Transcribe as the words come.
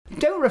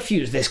don't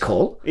refuse this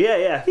call.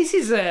 Yeah. This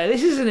is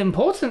an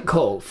important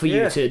call for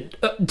you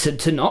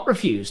to not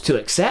refuse, to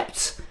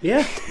accept.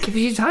 Yeah. Give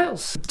us your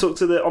titles. Talk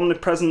to the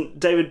omnipresent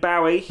David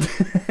Bowie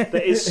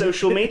that is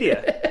social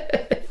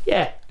media.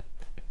 Yeah.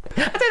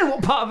 I don't know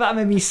what part of that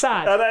made me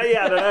sad. I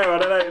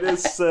don't know.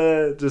 This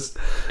just.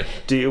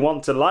 Do you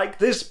want to like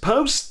this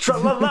post?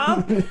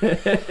 Tra-la-la.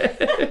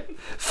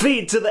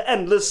 Feed to the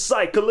endless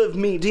cycle of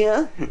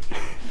media.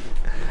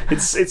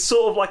 It's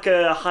sort of like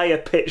a higher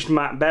pitched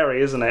Matt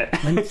Berry, isn't it?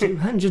 When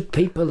 200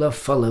 people are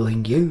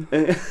following you,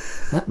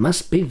 that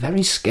must be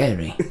very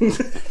scary.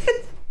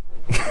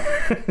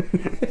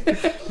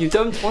 You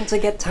don't want to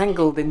get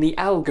tangled in the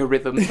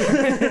algorithm.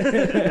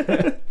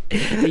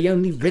 The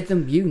only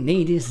rhythm you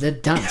need is the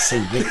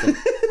dancing rhythm.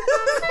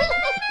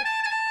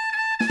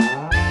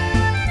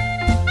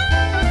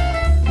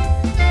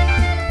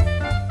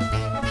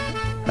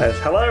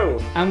 Hello.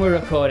 And we're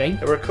recording.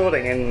 We're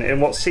recording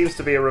in what seems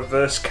to be a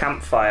reverse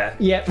campfire.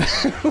 Yep.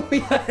 we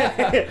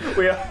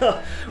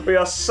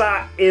are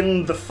sat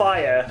in the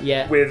fire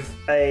with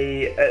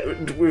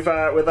with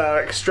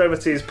our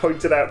extremities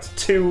pointed out to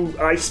two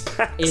ice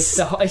packs.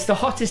 It's the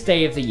hottest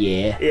day of the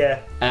year. Yeah.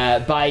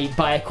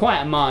 By quite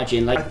a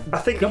margin. Like I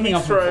think coming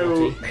off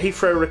of 40.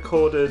 Heathrow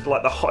recorded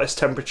like the hottest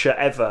temperature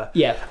ever.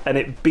 Yeah. And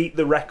it beat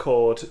the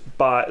record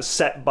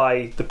set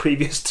by the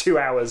previous 2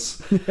 hours.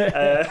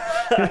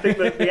 I think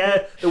that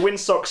the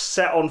windsock's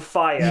set on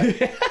fire.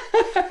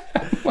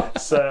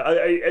 So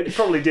it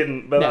probably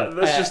didn't, but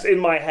that's just in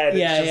my head.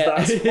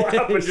 That's what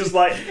happened. Just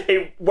like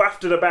it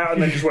wafted about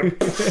and then just went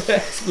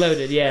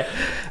exploded. Yeah.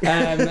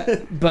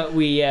 But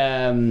we.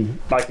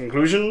 My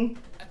conclusion.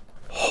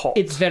 Hot.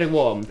 It's very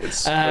warm.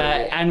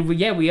 And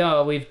we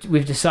are.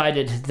 We've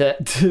decided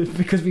that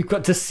because we've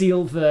got to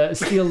seal the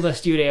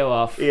studio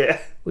off. Yeah.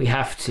 We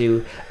have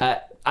to.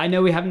 I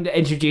know we haven't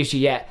introduced you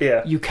yet.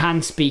 Yeah. You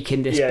can speak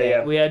in this bit.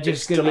 Yeah. We are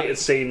just going to deleted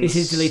scenes. This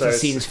is deleted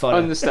scenes fodder.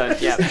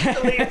 Understood. Yeah.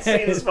 Deleted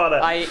scenes fodder.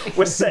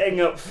 We're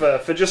setting up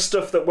for just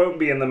stuff that won't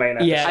be in the main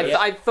episode. Yeah.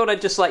 I thought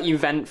I'd just let you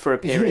vent for a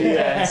period.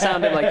 It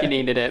sounded like you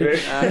needed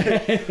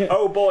it.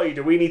 Oh boy,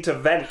 do we need to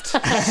vent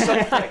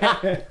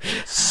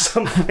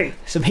something.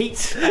 Some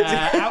heat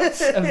out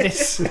of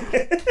this.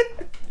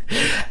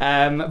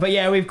 But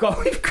yeah, we've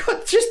got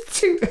just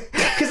two,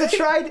 because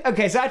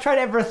I tried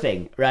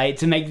everything right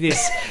to make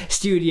this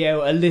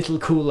studio a little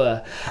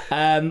cooler.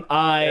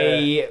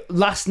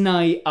 Last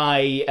night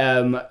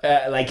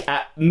like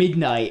at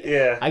midnight,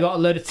 I got a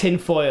load of tin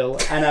foil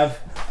and I've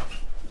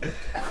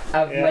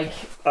like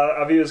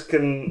our viewers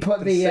can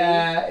put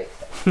the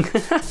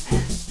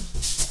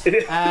you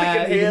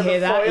can hear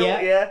that, foil,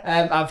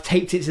 yeah. I've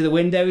taped it to the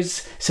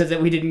windows so that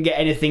we didn't get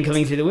anything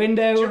coming through the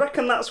window. Do you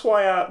reckon that's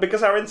why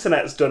because our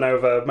internet's done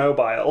over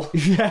mobile,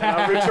 and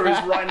our router is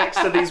right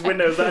next to these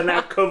windows that are now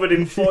covered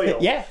in foil?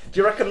 Yeah. Do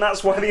you reckon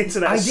that's why the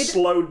internet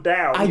slowed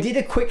down? I did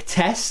a quick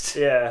test.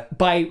 Yeah.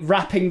 By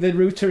wrapping the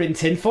router in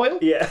tinfoil.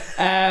 Yeah.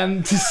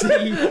 To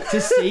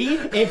see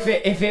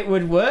if it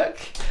would work.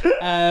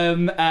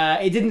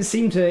 It didn't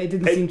seem to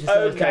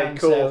slow it down.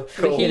 Cool.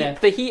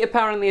 The heat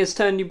apparently has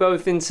turned you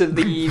both into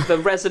the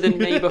resident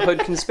neighbourhood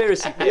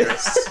conspiracy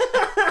theorists.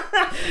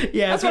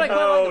 Yeah, that's what I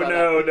quite like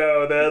about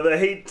no, the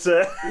heat.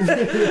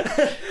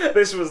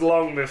 This was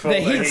long before the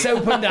heat's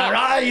opened our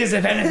eyes,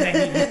 if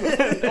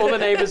anything. All the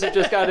neighbours have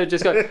just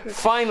gone.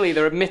 Finally,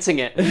 they're admitting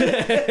it.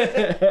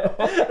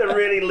 They're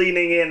really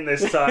leaning in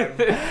this time.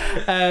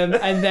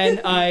 And then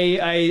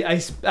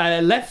I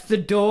left the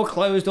door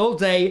closed all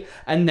day,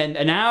 and then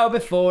an hour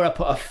before I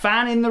put a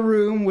fan in the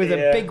room with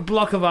a big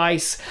block of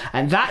ice,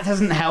 and that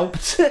hasn't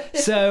helped.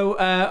 So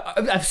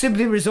I've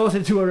simply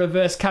resorted to a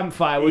reverse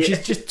campfire, which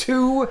is just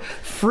two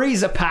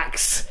freezer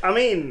packs. I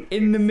mean,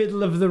 in the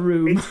middle of the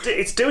room.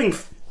 It's doing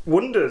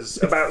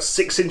wonders about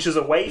 6 inches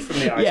away from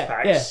the ice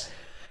packs. Yeah.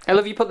 I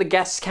love you put the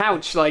guest's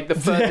couch like the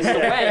furthest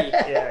away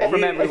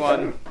from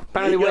everyone.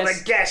 Apparently you're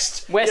the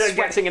guest. We're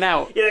sweating it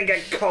out. You don't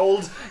get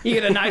cold. You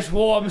get a nice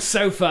warm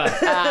sofa.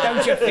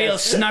 Don't you feel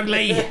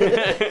snugly?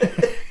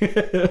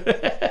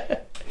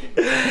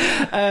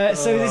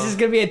 So this is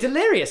going to be a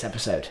delirious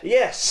episode.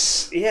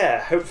 Yes,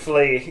 yeah.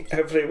 Hopefully,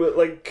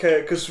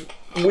 because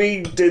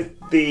we did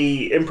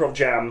the improv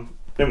jam,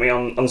 didn't we,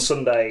 on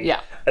Sunday?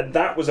 Yeah. And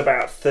that was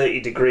about 30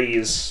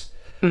 degrees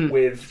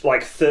with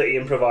like 30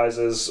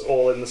 improvisers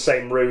all in the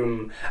same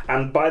room,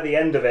 and by the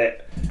end of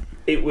it.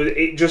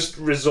 It just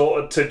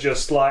resorted to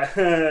just like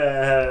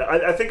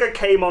I think I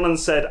came on and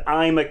said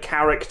I'm a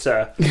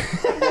character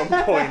at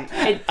one point.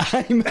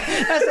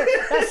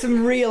 That's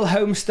some real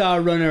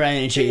Homestar Runner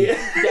energy. Yeah.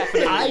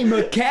 Definitely. I'm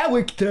a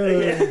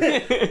character.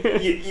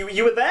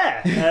 You were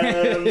there.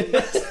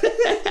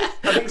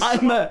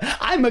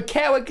 I'm a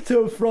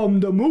character from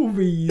the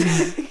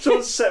movies.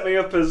 Someone set me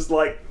up as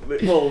like,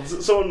 well,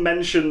 someone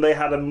mentioned they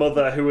had a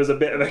mother who was a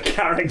bit of a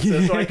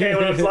character, so I came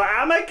on and was like,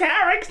 I'm a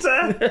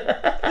character.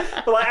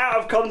 But like out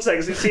of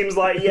context, it seems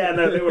like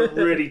they were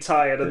really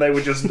tired and they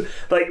were just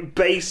like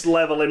base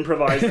level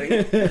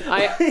improvising.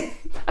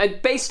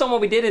 Based on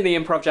what we did in the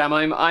improv jam,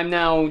 I'm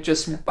now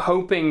just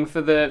hoping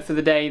for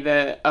the day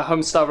that a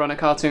Homestar Runner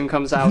cartoon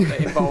comes out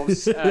that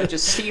involves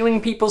just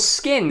stealing people's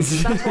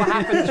skins. That's what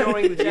happened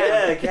during the jam.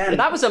 Yeah, again.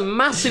 That was a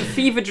massive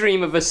fever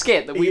dream of a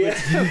skit that we would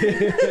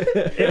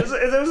It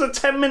was a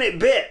 10-minute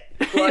bit.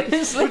 Like,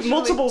 It's with literally-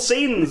 multiple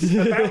scenes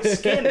about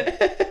skin.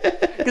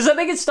 Because I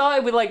think it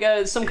started with like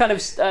some kind of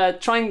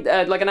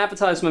like an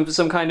advertisement for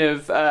some kind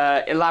of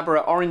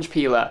elaborate orange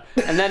peeler,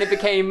 and then it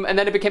became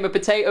a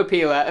potato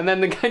peeler, and then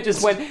the guy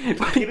just went,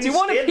 "Do you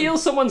want to skin." peel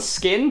someone's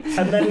skin?"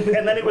 And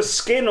then it was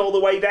skin all the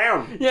way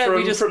down. Yeah,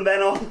 from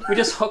then on. We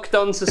just hooked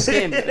onto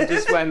skin and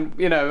just went,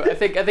 I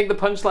think the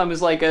punchline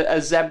was like a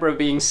zebra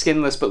being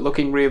skinless but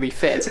looking really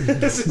fit.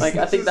 Like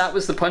I think that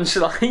was the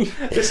punchline.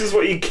 This is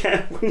what you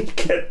get when you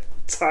get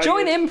tired.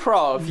 Join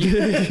improv.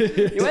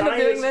 You end up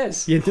doing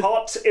this.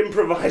 Hot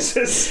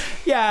improvisers.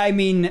 Yeah, I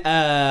mean,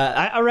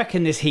 I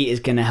reckon this heat is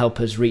going to help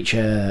us reach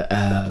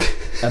a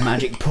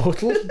magic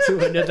portal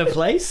to another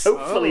place.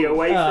 Hopefully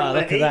away from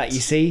the Look at that! heat.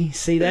 You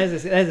see,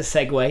 there's a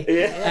segue.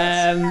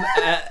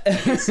 Yeah.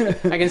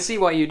 I can see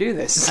why you do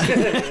this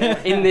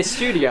in this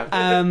studio.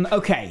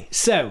 Okay,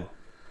 so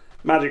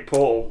Magic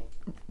Portal.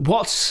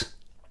 what's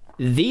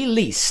the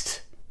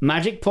least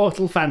magic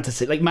portal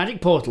fantasy, like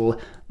magic portal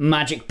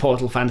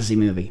fantasy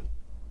movie?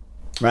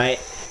 Right.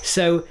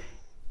 So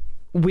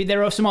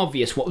there are some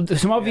obvious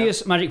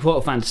magic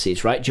portal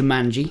fantasies, right?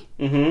 Jumanji.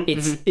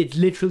 It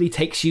literally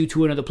takes you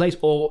to another place,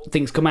 or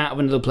things come out of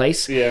another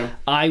place. Yeah.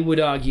 I would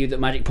argue that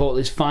magic portal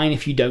is fine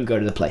if you don't go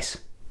to the place.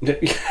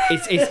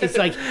 It's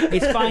like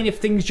it's fine if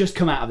things just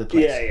come out of the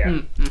place.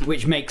 Yeah.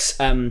 Which makes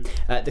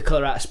The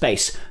Colour Out of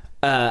Space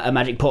a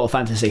magic portal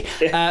fantasy,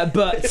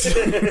 but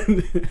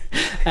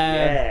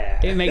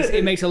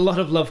it makes a lot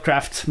of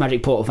Lovecraft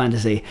magic portal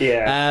fantasy.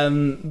 Yeah.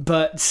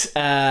 But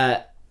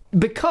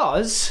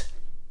because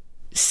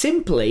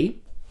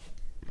simply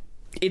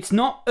it's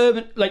not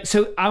urban. Like,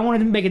 so I wanted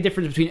to make a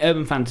difference between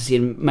urban fantasy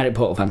and magic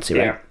portal fantasy,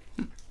 right?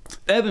 Yeah.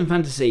 Urban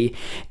fantasy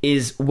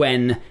is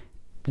when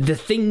the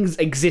things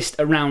exist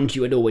around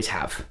you and always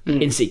have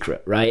in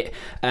secret, right?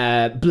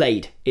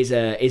 Blade is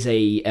an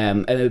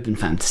urban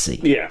fantasy,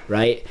 Yeah.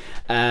 right?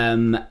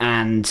 And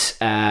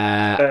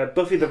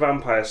Buffy the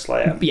Vampire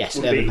Slayer. Yes,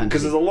 would urban be, fantasy.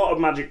 because there's a lot of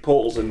magic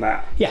portals in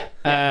that. yeah,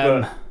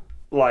 But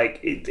like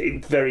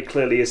it very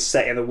clearly is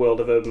set in the world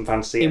of urban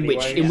fantasy. in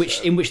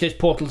which those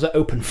portals are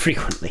open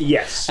frequently.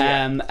 Yes.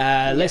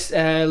 Yeah. Let's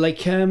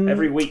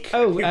Every week.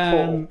 Oh,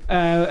 a new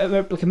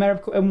portal. like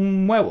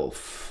American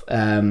Werewolf,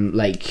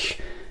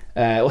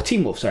 or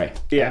Teen Wolf. Sorry,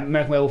 Yeah.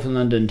 American Werewolf in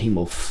London, Teen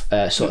Wolf,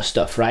 sort of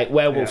stuff. Right,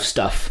 werewolf Yeah.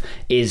 stuff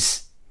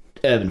is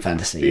urban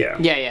fantasy. Yeah.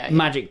 Yeah.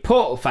 Magic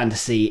portal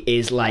fantasy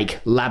is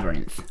like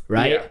Labyrinth,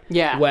 right?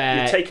 Yeah. where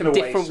You're taken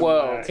away Different somewhere.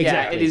 world. Yeah,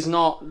 Exactly. it is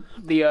not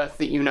the Earth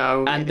that you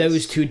know. and It those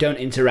is- two don't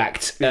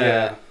interact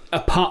Yeah.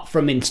 apart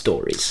from in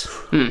stories.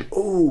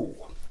 Ooh.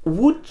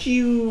 Would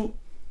you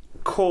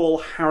call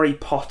Harry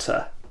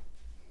Potter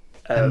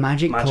A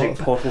magic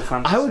portal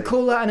fantasy? I would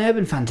call that an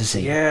urban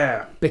fantasy.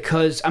 Yeah.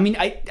 Because I mean,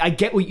 I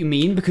get what you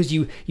mean, because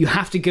you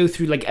have to go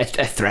through like a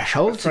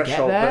threshold to get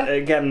Threshold, there. but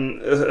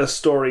again, a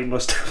story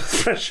must have a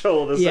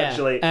threshold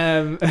essentially.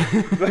 Yeah.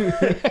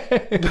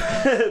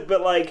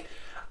 But like,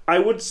 I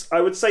would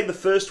say the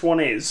first one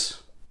is.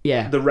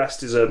 Yeah. The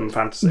rest is urban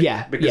fantasy.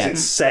 Yeah, because yeah.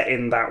 it's set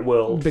in that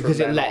world. Because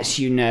from it then lets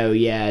on. you know,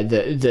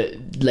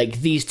 that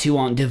like these two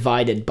aren't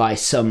divided by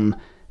some.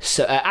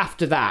 So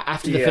after the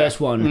Yeah. first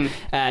one,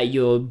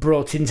 you're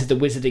brought into the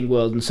wizarding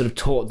world and sort of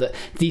taught that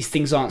these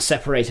things aren't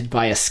separated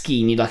by a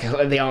scheme. They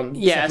aren't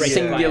a separated by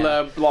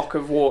singular block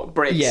of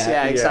bricks.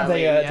 Yeah,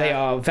 exactly. They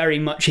are very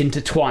much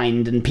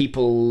intertwined, and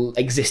people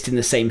exist in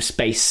the same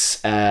space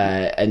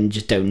and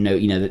just don't know,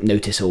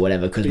 notice or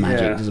whatever, because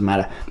magic doesn't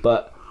matter.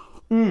 But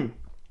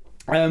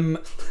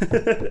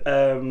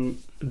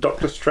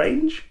Doctor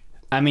Strange.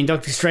 I mean,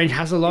 Doctor Strange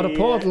has a lot of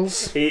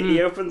portals.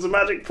 He opens a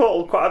magic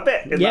portal quite a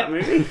bit in Yep. that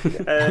movie,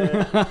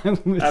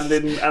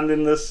 and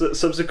in the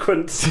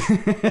subsequent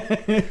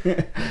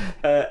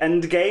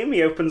Endgame,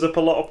 he opens up a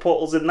lot of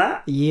portals in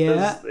that.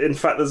 Yeah. In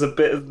fact, there's a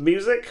bit of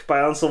music by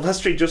Alan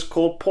Silvestri just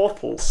called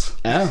Portals.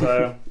 Oh.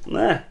 So,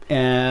 yeah.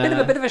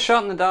 Bit of a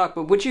shot in the dark,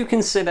 but would you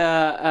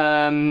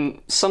consider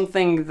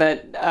something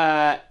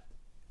that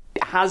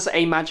has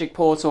a magic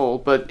portal,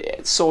 but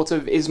it sort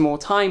of is more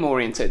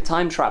time-oriented,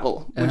 time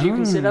travel? Would you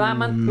consider that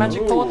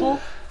magic portal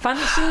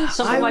fantasy?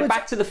 Something like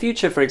Back to the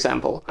Future, for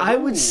example. I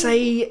would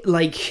say,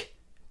 like,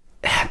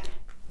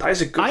 That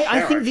is a good I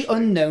shout, think the actually.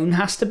 unknown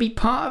has to be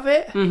part of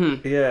it.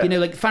 Yeah.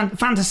 Like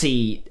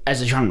fantasy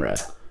as a genre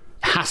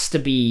has to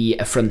be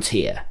a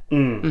frontier,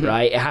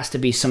 right? It has to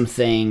be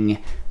something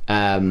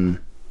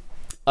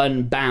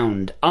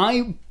unbound.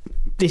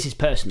 this is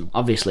personal.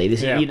 Obviously,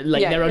 this is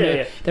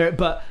there are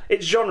but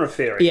it's genre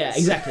theory. yeah,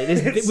 exactly.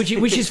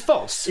 Which is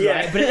false,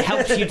 right? But it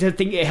helps you to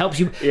think. It helps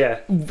you.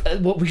 Yeah.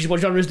 Which is what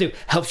genres do.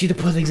 Helps you to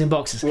put things in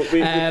boxes.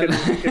 We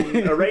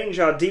can arrange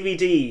our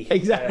DVD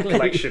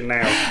collection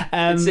now.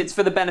 It's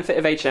for the benefit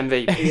of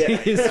HMV.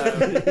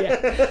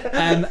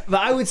 But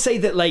I would say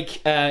that,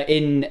 like,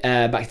 in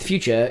Back to the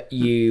Future,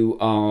 you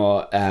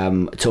are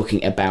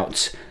talking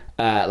about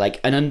like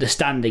an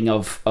understanding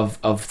of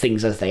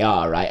things as they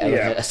are, right?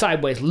 A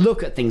sideways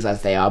look at things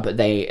as they are, but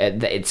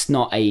it's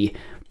not a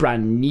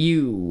brand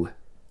new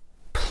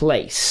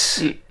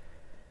place.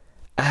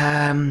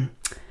 I'm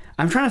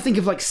trying to think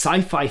of like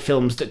sci-fi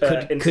films that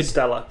could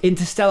Interstellar.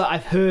 Interstellar.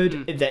 I've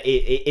heard that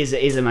it is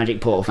a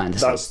magic portal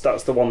fantasy.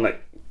 That's the one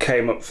that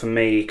came up for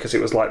me because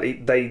it was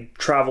like they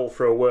travel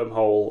through a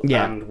wormhole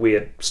and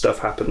weird stuff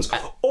happens.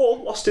 Or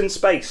Lost in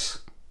Space.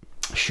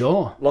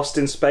 Sure. Lost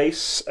in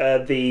Space,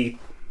 the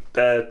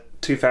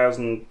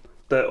 2000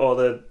 or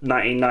the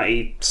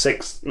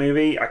 1996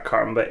 movie. I can't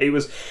remember. It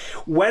was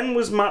when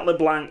was Matt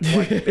LeBlanc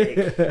like big?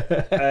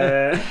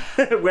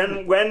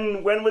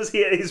 When was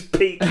he at his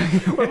peak?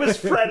 When was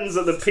Friends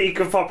at the peak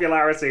of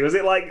popularity? Was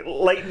it like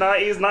late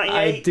 90s, 98?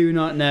 I do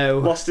not know.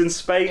 Lost in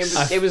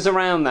Space. It was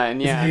around then.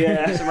 Yeah.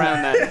 It was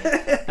around then.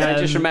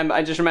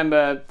 I just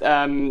remember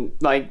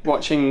like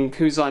watching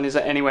Whose Line Is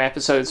It Anyway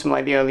episodes from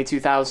like the early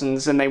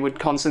 2000s, and they would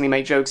constantly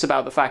make jokes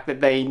about the fact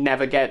that they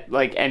never get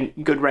like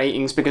good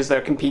ratings because they're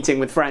competing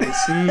with Friends.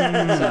 So,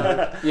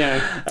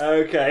 yeah.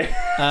 Okay.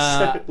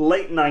 So,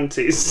 late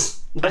 90s.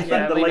 The late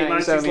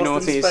 90s, early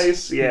Lost in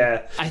Space.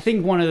 Yeah. I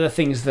think one of the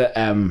things that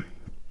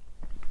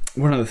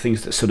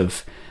sort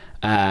of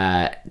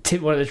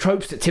one of the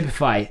tropes that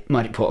typify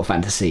magic portal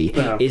fantasy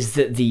is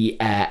that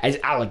is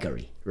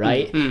allegory,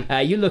 right?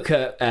 You look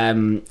at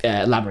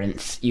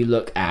Labyrinth, you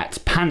look at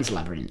Pan's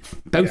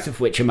Labyrinth, both of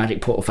which are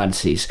magic portal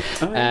fantasies.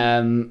 Both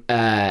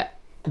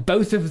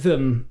of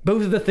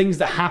the things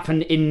that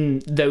happen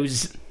in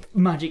those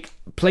magic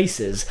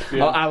places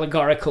are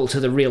allegorical to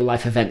the real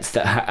life events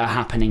that are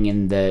happening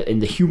in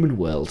the human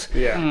world.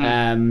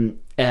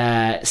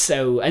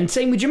 So, and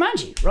same with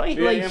Jumanji, right?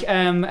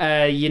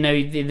 You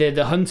know,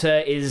 the hunter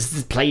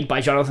is played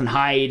by Jonathan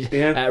Hyde,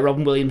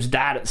 Robin Williams'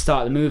 dad at the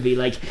start of the movie.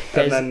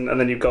 And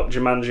then you've got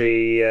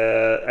Jumanji,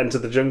 Enter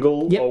the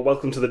Jungle, or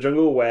Welcome to the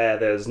Jungle, where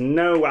there's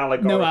no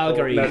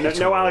allegory,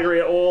 no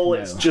allegory at all. No.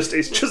 It's just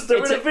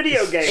they're in a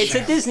video game. It's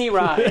a Disney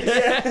ride.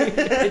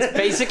 It's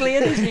basically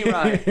a Disney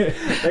ride.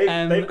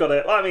 They've got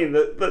it. I mean,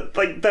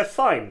 they're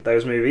fine,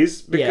 those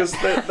movies, because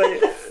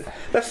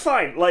they're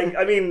fine. Like,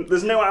 I mean,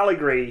 there's no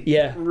allegory.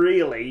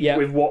 Really,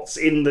 with what's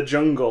in the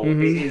jungle.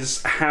 It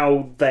is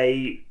how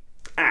they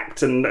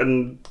act,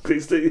 and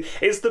it's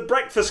the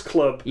Breakfast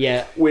Club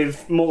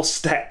with more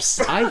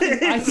steps. I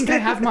think I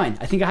have mine.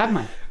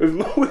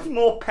 With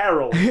more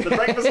peril. The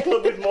Breakfast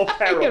Club with more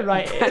peril. You're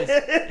right.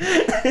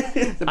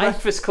 The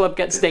Breakfast Club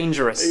gets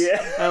dangerous.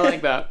 I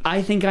like that.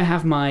 I think I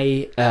have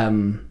my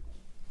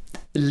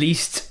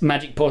least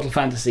magic portal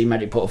fantasy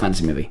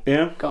movie.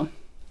 Yeah, go on.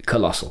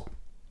 Colossal.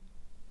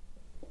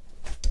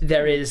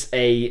 There is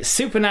a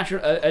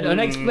supernatural, an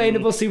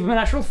unexplainable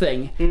supernatural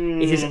thing.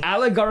 It is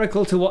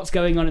allegorical to what's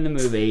going on in the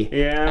movie.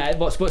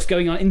 What's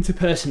going on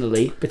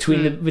interpersonally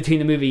between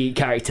the movie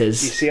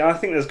characters. You see, I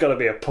think there's got to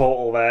be a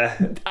portal there.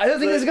 I don't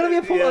think there's going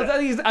to be a portal. I don't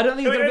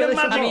think there's going to be a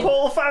magic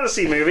portal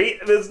fantasy movie.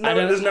 There's no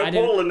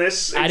portal in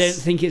this. I don't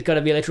think it's got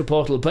to be a literal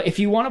portal. But if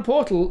you want a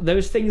portal,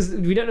 those things,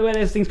 we don't know where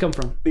those things come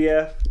from.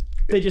 Yeah.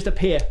 They just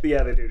appear.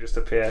 Yeah, they do just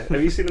appear.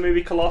 Have you seen the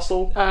movie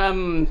Colossal?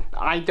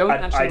 I don't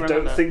actually remember. I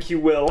don't think you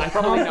will. I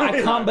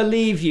can't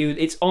believe you.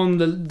 It's on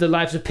the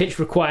Lives of Pitch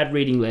required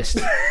reading list.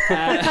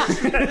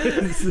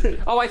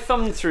 Oh, I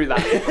thumbed through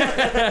that.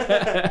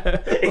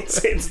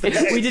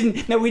 We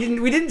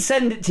didn't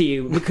send it to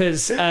you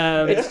because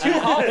it's too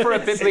hard for a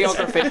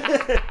bibliography.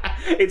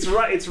 It's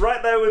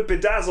right there with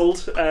Bedazzled.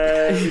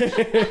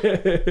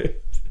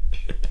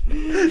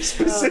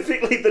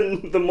 Specifically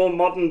the more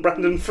modern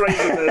Brendan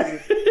Fraser version.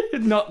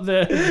 Not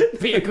the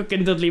Peter Cook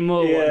and Dudley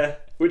Moore one.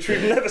 Which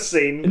we've never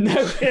seen.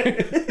 No. See,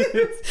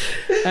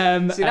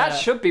 that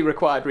should be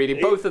required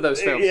reading, both of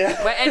those films.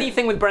 But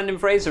anything with Brendan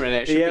Fraser in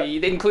it should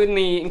be,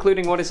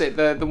 including what is it,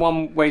 the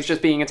one where he's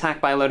just being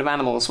attacked by a load of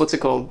animals. What's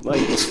it called?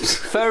 Like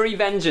Furry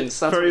Vengeance.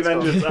 That's Furry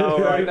Vengeance. Oh,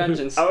 Furry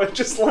Vengeance. I was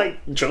just like,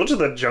 George of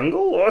the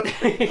Jungle?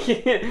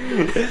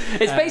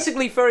 It's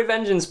basically Furry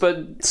Vengeance,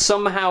 but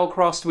somehow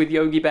crossed with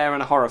Yogi Bear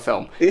and a horror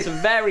film. It's a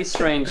very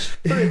strange.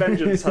 Furry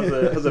Vengeance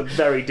has a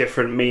very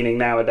different meaning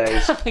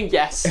nowadays.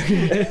 Yes.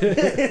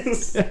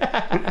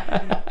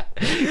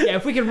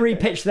 If we could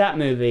repitch that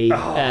movie,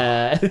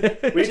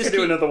 we need to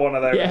do another one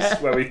of those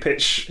where we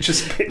pitch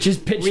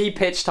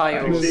repitch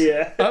titles.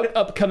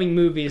 Upcoming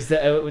movies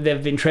that there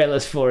have been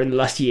trailers for in the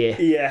last year.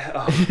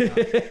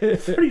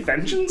 Furry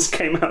Vengeance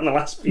came out in the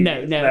last few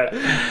years. No.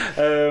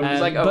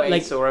 It's like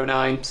 08 or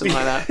 09, something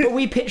like that. But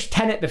we pitched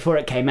Tenet before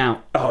it came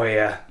out. Oh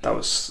yeah, that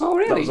was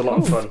really? That was a lot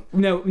of fun.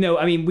 No,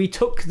 I mean we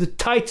took the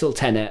title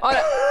Tenet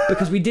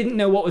because we didn't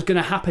know what was going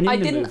to happen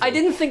in the movie. I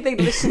didn't think they'd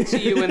listen to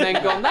you and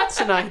then gone,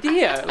 that's an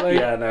idea. Like,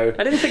 Yeah, no.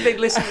 I didn't think they'd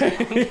listen to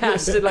the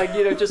podcast and, like,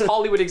 you know, just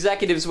Hollywood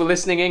executives were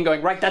listening in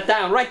going, write that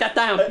down.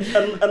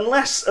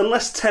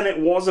 Unless Tenet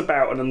was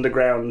about an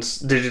underground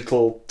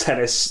digital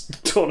tennis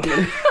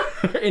tournament.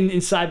 in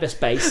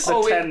cyberspace.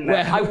 Oh,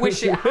 Tenet. I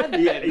wish it had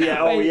been.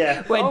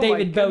 When Oh,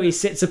 David my Bowie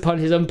goodness. sits upon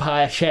his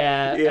umpire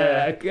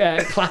chair,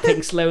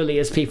 clapping slowly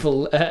as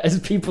people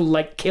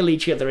like kill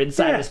each other in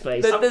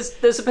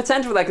cyberspace. There's a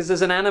potential for that because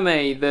there's an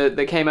anime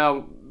that came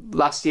out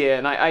last year,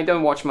 and I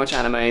don't watch much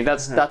anime.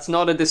 That's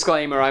not a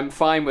disclaimer. I'm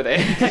fine with it.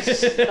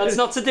 That's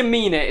not to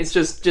demean it. It's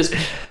just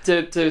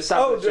to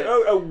salvage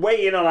it.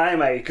 Weigh in on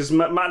anime, because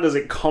Matt does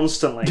it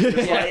constantly. Just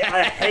like,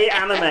 I hate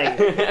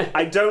anime.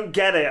 I don't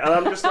get it, and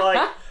I'm just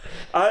like,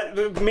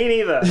 me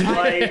neither.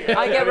 Like,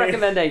 I get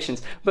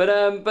recommendations, but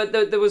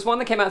there was one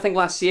that came out I think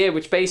last year,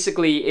 which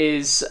basically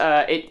is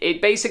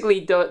it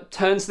basically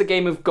turns the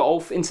game of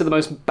golf into the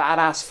most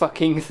badass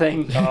fucking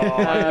thing,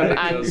 and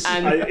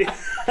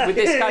with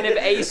this kind of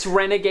ace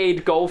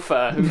renegade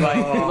golfer who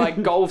like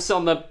golfs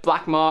on the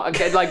black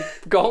market, like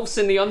golfs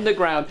in the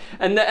underground,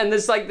 and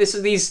there's like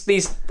these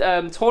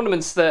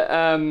tournaments that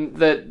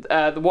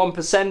the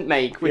 1%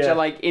 make, which are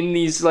like in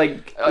these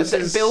like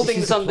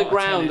buildings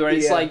underground, where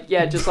it's like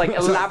just like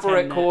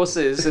elaborate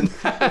courses and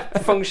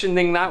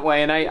functioning that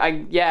way, and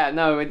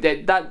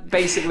that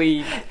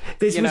basically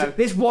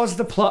this was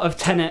the plot of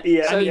Tenet.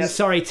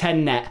 Sorry,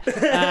 Tenet.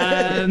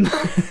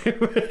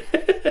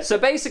 So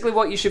basically,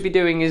 what you should be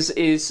doing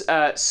is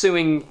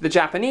suing the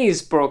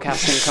Japanese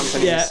broadcasting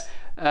companies.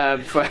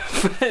 For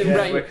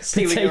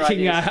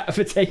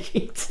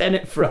taking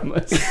Tenet from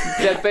us.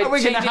 But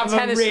we're going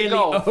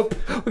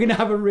to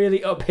have a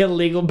really uphill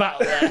legal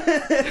battle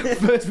there.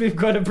 First, we've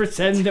got to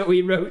pretend that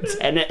we wrote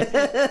Tenet.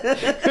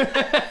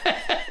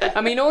 I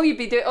mean, all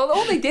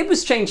they did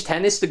was change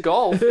tennis to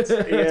golf. It's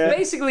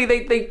basically,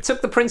 they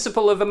took the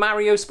principle of a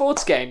Mario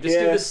sports game, just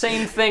do the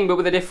same thing but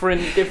with a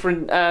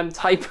different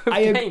type of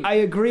game. I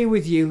agree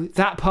with you.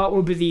 That part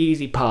will be the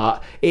easy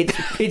part.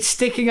 It's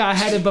sticking our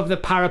head above the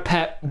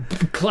parapet,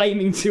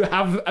 claiming to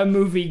have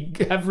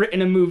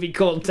written a movie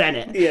called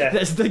Tenet.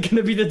 That's going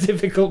to be the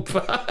difficult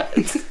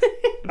part.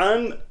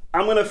 I'm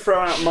going to throw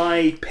out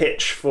my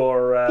pitch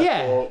for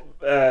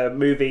a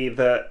movie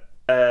that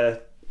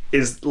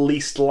is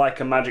least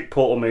like a Magic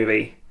Portal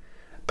movie,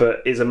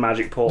 but is a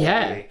Magic Portal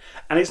movie.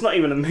 And it's not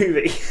even a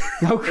movie.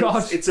 Oh,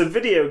 God. It's a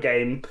video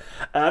game.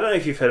 I don't know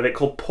if you've heard of it,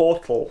 called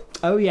Portal.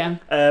 Oh, yeah.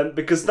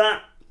 Because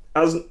that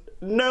has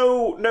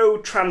no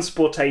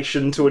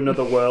transportation to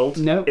another world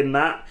in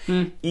that.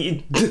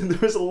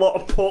 There's a lot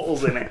of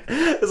portals in it.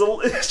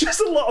 It's just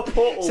a lot of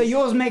portals. So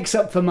yours makes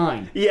up for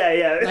mine.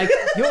 Yeah. Like,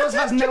 yours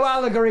has no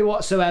allegory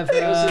whatsoever,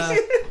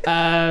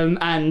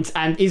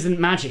 and isn't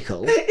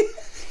magical.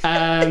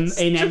 In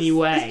any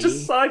way. It's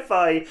just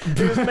sci-fi.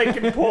 He was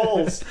making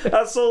portals.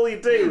 That's all he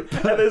do.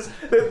 And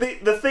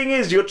the thing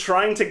is, you're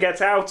trying to get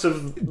out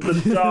of the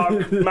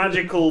dark,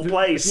 magical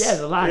place. Yeah,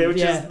 the land.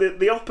 Which is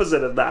the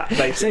opposite of that,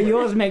 basically. So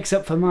yours makes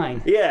up for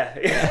mine.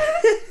 Yeah.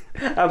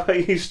 How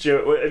about you,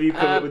 Stuart? What have you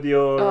come up with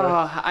your?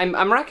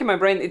 I'm racking my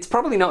brain. It's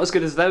probably not as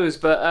good as those,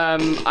 but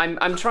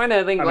I'm trying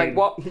to think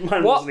what.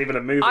 Mine wasn't even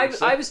a movie.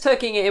 I was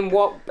taking it in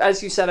what,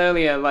 as you said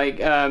earlier, like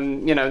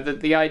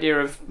the idea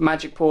of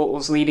magic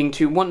portals leading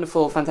to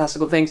wonderful,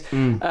 fantastical things,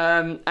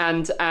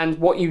 and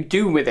what you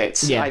do with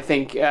it. Yeah. I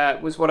think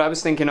was what I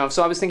was thinking of.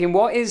 So I was thinking,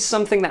 what is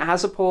something that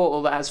has a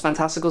portal that has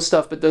fantastical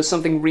stuff, but does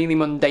something really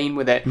mundane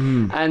with it?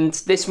 And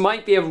this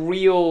might be a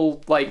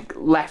real like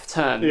left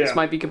turn. This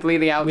might be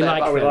completely out there.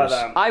 We like that.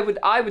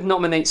 I would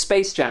nominate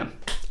Space Jam.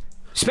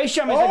 Space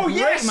Jam is a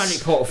great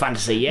Magic Portal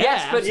fantasy.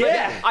 Yes, but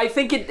I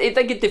think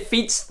it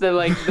defeats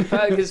the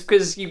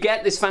because you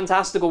get this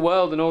fantastical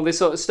world and all this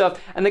sort of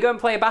stuff, and they go and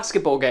play a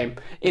basketball game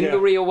in the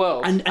real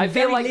world. And I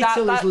feel like that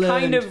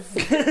kind of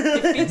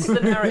defeats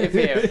the narrative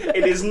here.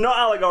 It is not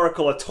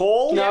allegorical at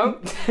all. No,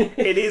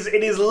 it is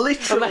literally,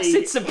 unless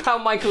it's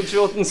about Michael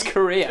Jordan's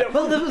career.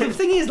 Well, the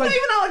thing is, like, not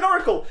even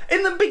allegorical.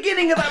 In the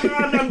beginning of that,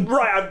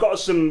 I've got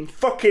some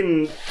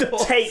fucking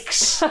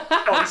takes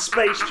on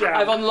Space Jam.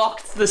 I've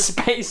unlocked the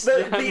Space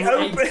Jam.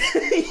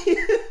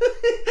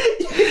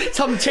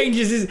 Tom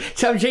changes his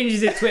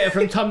Twitter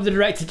from Tom the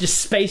Director to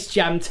Space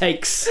Jam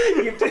takes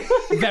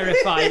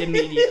verified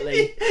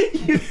immediately.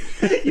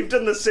 You've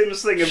done the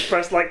Sims thing and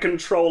pressed like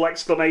Control ! And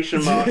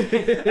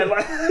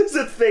like there's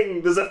a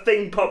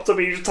thing popped up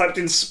and you just typed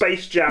in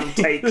Space Jam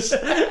takes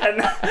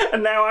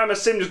and now I'm a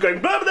Sim just going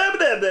blah blah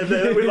blah blah,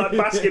 blah with like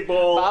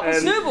basketball and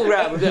snowball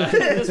round.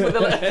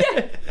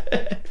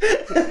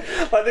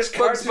 like this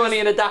Bugs Bunny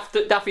and a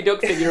Daffy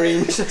Duck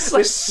figurine.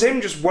 This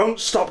Sim just won't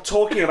stop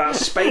talking about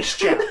Space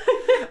Jam.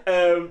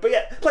 But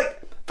yeah,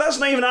 like that's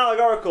not even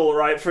allegorical,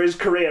 right, for his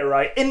career,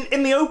 right?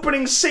 In the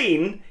opening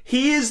scene,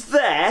 he is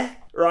there,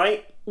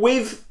 right,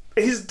 with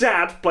his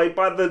dad, played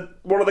by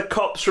one of the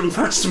cops from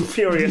Fast and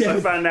Furious. I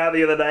found out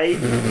the other day.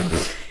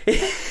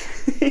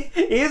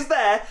 He is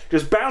there,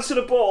 just bouncing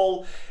a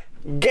ball.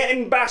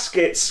 getting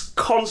baskets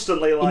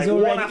constantly, like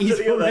one after he's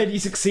the other. already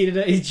succeeded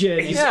at his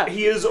journey.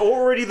 He is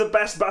already the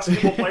best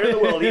basketball player in the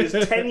world. He is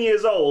 10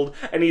 years old,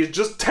 and he's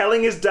just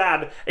telling his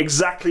dad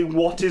exactly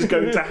what is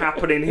going to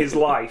happen in his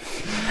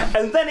life.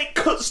 And then it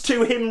cuts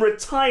to him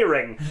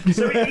retiring.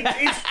 So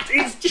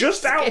it's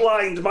just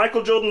outlined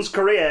Michael Jordan's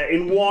career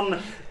in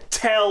one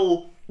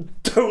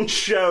don't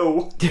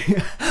show.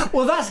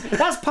 Well,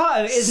 that's part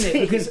of it, isn't it?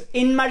 Because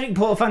in Magic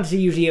Portal Fantasy,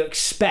 usually you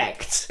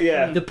expect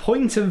the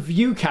point of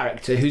view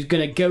character who's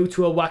going to go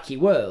to a wacky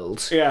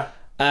world,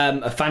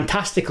 a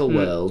fantastical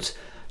world,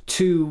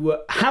 to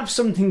have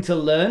something to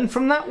learn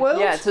from that world.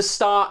 Yeah, to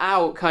start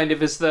out kind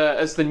of as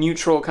the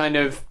neutral kind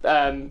of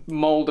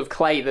mold of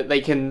clay that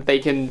they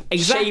can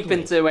shape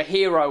into a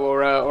hero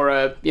or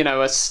a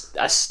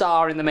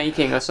star in the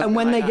making or something. And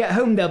when like they get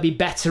home, they'll be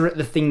better at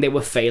the thing they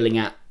were failing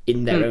at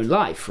in their own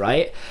life,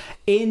 right?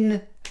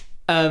 In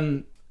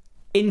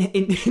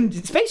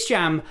Space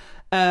Jam,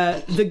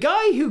 the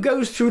guy who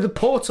goes through the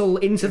portal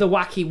into the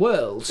wacky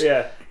world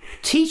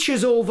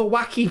teaches all the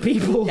wacky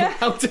people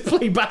how to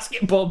play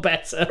basketball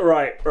better.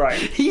 Right.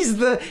 He's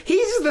the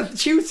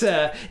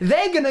tutor.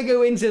 They're gonna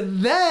go into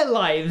their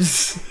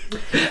lives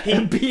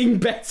and being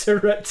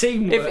better at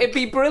teamwork. It'd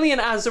be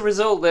brilliant as a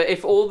result that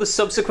if all the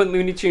subsequent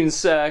Looney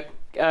Tunes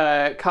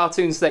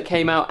cartoons that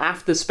came out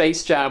after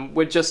Space Jam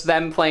were just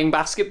them playing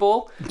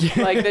basketball.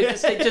 Like they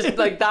just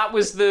like that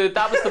was the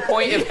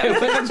point of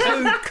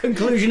the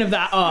conclusion of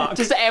that arc.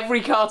 Just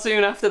every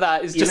cartoon after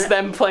that is just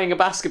them playing a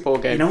basketball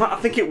game. You know what? I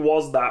think it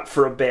was that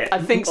for a bit.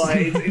 I think so.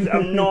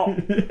 I'm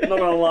not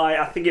gonna lie.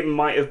 I think it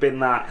might have been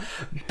that.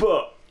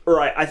 But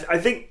I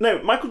think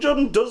no. Michael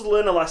Jordan does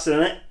learn a lesson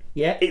in it.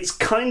 Yeah. It's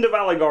kind of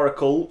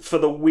allegorical for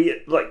the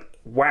weird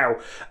Wow.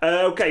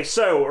 Okay,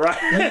 so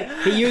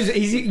he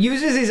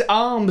uses his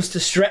arms to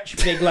stretch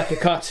big like a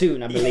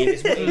cartoon. I believe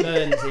is what he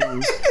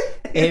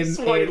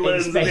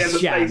learns in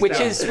Space Jam, which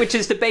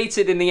is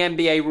debated in the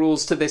NBA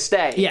rules to this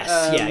day. Yes,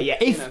 yeah.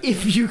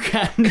 If you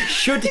can,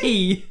 should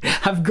he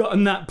have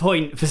gotten that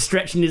point for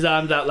stretching his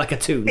arms out like a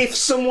toon? If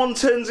someone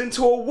turns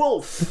into a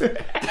wolf,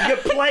 you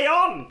play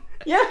on.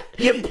 Yeah,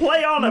 you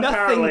play on.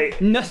 Apparently,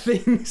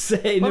 nothing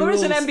saying. Well, there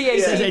is an NBA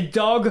says a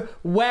dog,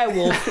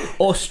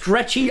 werewolf, or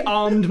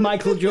stretchy-armed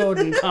Michael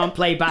Jordan can't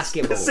play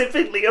basketball.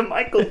 Specifically, a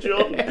Michael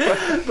Jordan.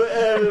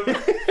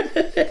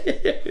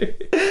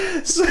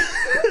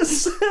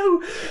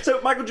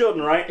 So Michael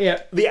Jordan, right?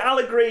 Yeah. The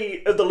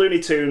allegory of the Looney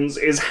Tunes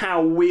is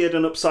how weird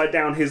and upside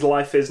down his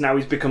life is now.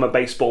 He's become a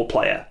baseball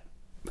player.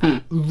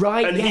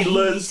 Right, and he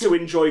learns to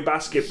enjoy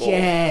basketball.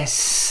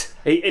 Yes.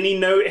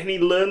 He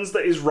learns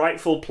that his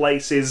rightful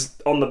place is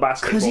on the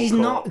basketball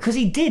court. Because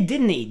he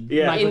didn't he?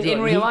 Yeah.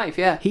 In real life,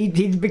 yeah. He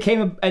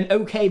became an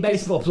okay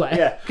baseball player.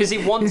 Yeah. Because he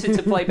wanted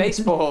to play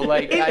baseball,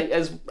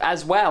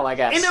 as well, I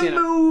guess. In a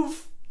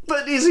move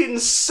that is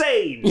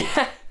insane.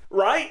 Yeah.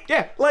 Right?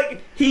 Yeah.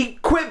 Like, he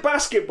quit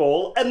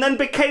basketball and then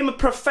became a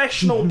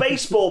professional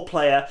baseball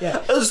player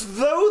as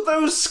though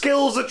those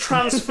skills are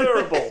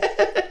transferable.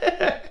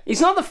 He's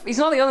not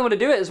the only one to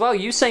do it as well.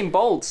 Usain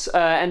Bolt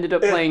ended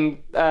up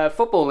playing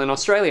football in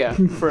Australia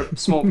for a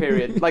small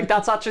period. Like,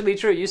 that's actually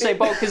true. Usain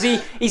Bolt, because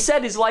he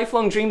said his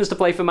lifelong dream was to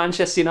play for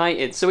Manchester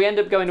United, so he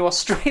ended up going to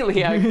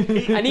Australia.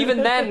 And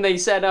even then they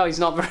said, oh, he's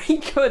not very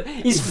good.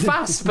 He's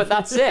fast, but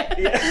that's it.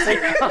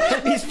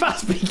 He's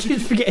fast, but he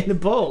keeps forgetting the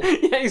ball.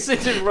 Yeah, he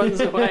just runs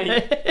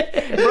away.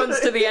 Runs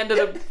to the end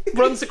of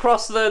runs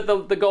across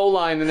the goal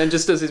line and then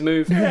just does his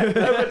move.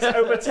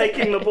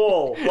 Overtaking the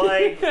ball.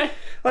 Like,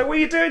 what are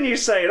you doing,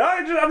 Usain?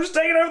 I'm just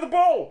taking over the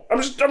ball.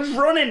 I'm just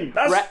running.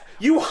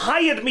 You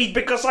hired me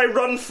because I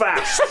run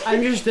fast.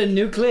 I'm just a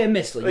nuclear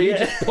missile. You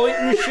just point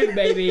and shoot,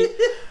 baby.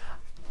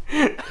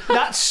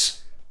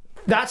 That's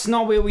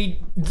not what we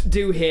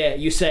do here,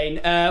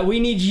 Usain. We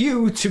need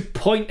you to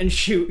point and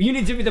shoot. You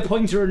need to be the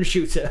pointer and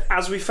shooter.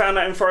 As we found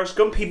out in Forrest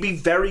Gump, he'd be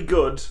very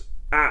good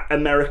at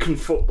American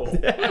football.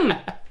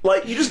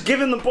 Like, you just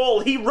give him the ball,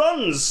 he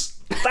runs.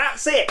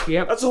 That's it.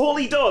 Yep. That's all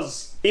he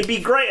does. He'd be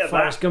great at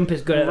Forrest Gump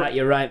is good at that,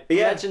 you're right.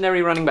 Yeah.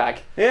 Legendary running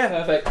back. Yeah.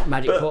 Perfect.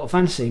 Magic Portal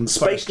Fantasy.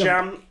 Space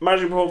Jam,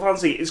 Magic Portal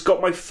Fantasy. It's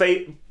got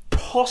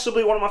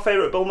possibly one of my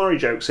favourite Bill Murray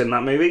jokes in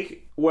that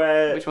movie.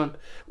 Which one?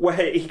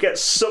 Where he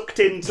gets sucked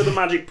into the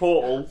magic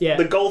portal,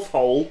 the golf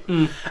hole,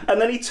 and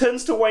then he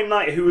turns to Wayne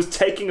Knight, who was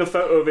taking a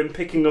photo of him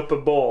picking up a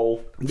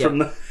ball from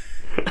the...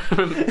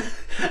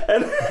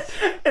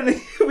 and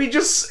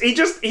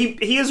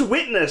he is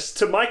witness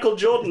to Michael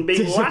Jordan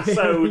being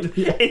lassoed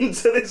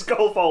into this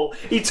golf hole.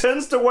 He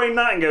turns to Wayne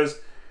Knight and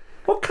goes,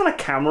 "What kind of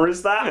camera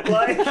is that?"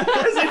 Like, as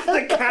if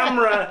the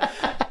camera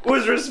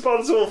was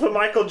responsible for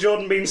Michael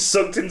Jordan being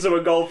sucked into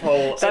a golf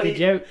hole.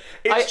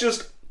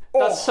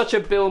 That's such a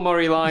Bill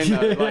Murray line,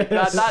 though. Like,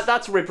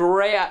 that's ripped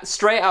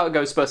straight out of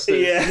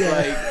Ghostbusters. Yeah.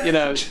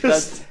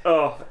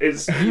 Like,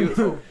 it's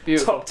beautiful.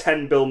 Top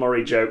 10 Bill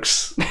Murray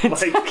jokes.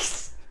 Like,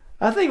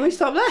 I think we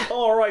stop there.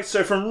 Alright,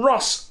 so from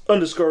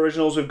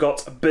Ross_Originals, we've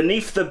got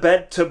Beneath the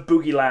Bed to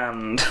Boogie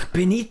Land.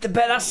 Beneath the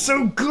Bed, that's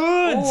so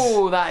good!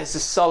 Oh, that is a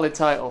solid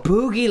title.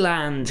 Boogie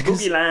Land.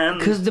 Boogie Land.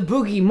 Because the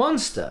Boogie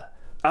Monster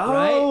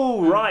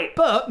Oh, right.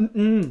 But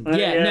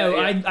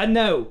I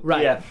know.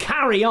 Right, Yeah.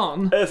 carry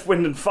on. Earth,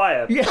 Wind and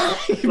Fire. Yeah,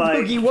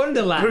 Boogie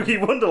Wonderland.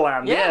 Boogie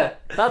Wonderland. Yeah,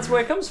 that's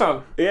where it comes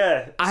from.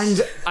 Yeah.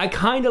 And I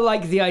kind of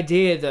like the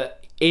idea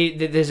that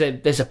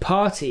there's a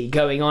party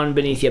going on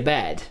beneath your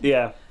bed,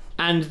 Yeah.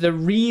 and the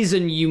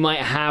reason you might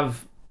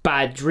have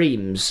bad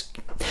dreams.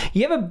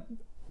 You ever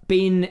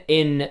been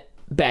in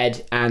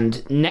bed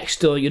and your next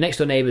door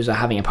neighbours are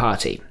having a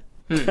party,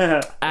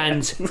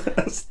 and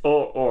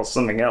or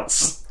something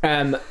else.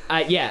 and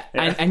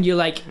you're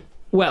like,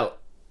 well,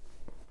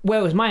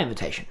 where was my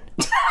invitation?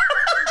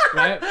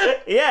 Right?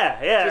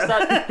 Yeah. Just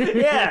that-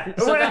 Yeah.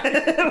 So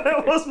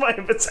Where was my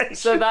invitation?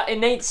 So that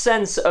innate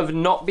sense of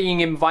not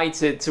being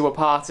invited to a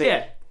party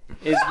Yeah.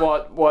 is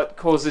what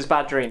causes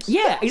bad dreams.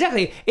 Yeah,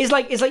 exactly. It's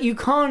like you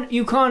can't.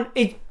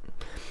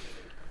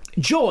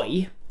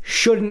 Joy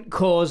shouldn't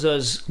cause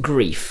us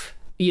grief,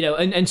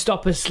 and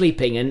stop us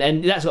sleeping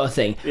and that sort of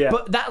thing. Yeah.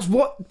 But that's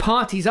what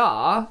parties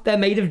are. They're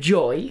made of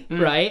joy,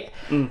 right?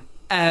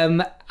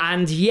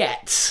 And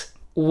yet,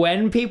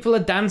 when people are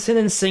dancing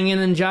and singing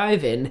and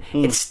jiving,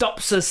 it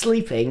stops us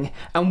sleeping,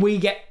 and we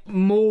get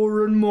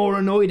more and more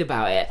annoyed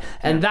about it.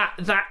 And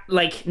that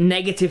like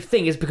negative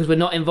thing is because we're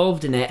not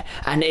involved in it,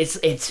 and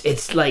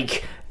it's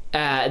like.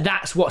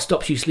 That's what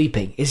stops you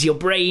sleeping. Is your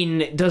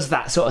brain does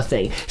that sort of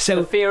thing.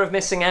 So Fear of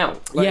missing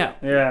out. yeah,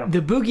 Yeah. the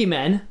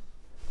boogeymen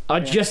are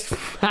just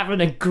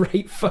having a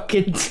great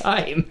fucking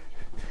time.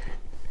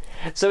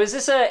 So is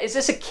this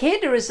a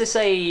kid or is this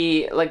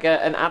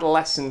an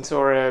adolescent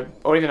or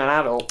even an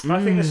adult?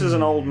 I think this is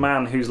an old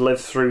man who's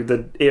lived through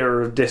the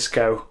era of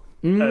disco.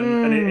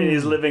 And he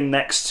is living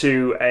next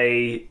to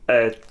a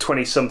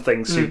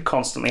 20-somethings who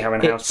constantly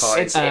having house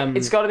parties.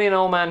 It's got to be an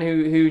old man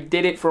who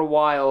did it for a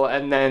while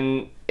and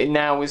then it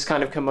now is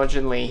kind of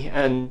curmudgeonly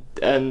and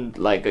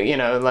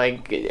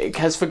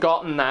has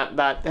forgotten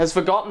has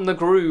forgotten the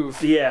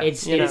groove. Yeah,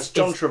 It's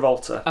John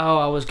Travolta. Oh,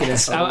 I was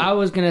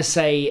gonna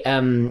say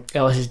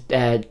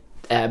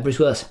Bruce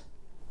Willis.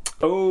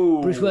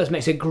 Oh, Bruce Willis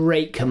makes a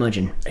great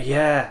curmudgeon.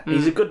 yeah,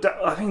 he's a good.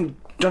 I think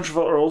John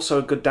Travolta also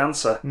a good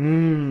dancer.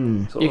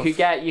 You could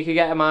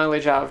get a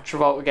mileage out of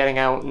Travolta getting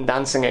out and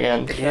dancing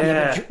again.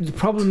 Yeah, The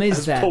problem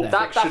is Pulp though.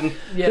 Fiction.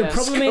 The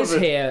problem is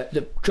discovered. here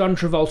that John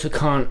Travolta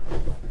can't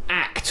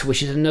act,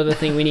 which is another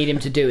thing we need him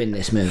to do in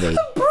this movie.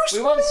 Bruce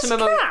We want Willis some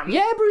can.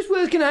 Yeah, Bruce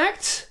Willis can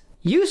act.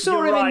 You saw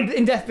You're him right.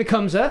 in Death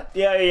Becomes Her.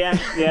 Yeah.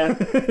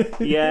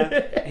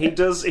 He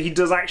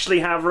does actually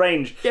have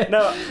range. Yeah.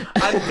 No,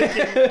 I'm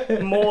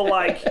thinking more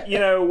like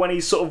when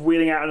he's sort of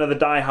wheeling out another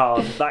Die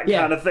Hard, that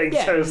kind of thing.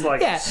 So it's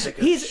like sick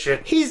as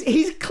shit.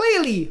 He's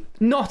clearly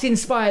not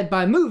inspired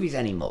by movies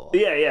anymore.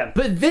 Yeah.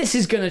 But this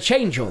is going to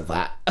change all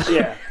that.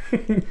 Yeah.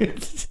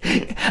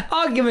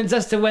 Arguments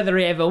as to whether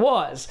he ever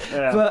was.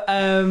 Yeah.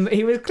 But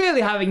he was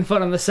clearly having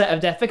fun on the set of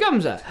Death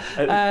Becomes Her.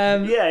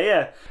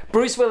 Yeah.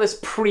 Bruce Willis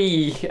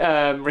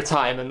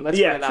pre-retirement. Let's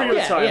put it that way.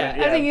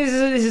 pre-retirement. I think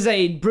this is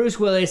a Bruce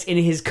Willis in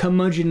his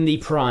curmudgeonly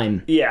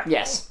prime. Yeah.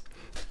 Yes.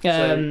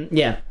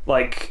 Yeah.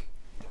 Like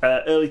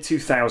early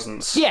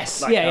 2000s. Yes,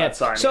 that yeah. kind of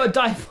time, So a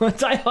Die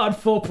Hard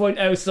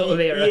 4.0 sort of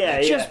era.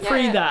 Yeah. Just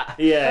pre Yeah. that.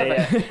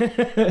 Yeah.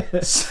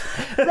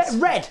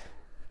 Red.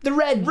 The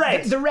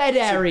red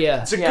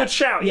area. It's a good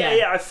shout.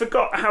 Yeah. I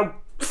forgot how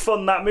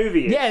fun that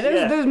movie is.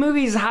 Yeah, those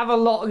movies have a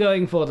lot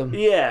going for them.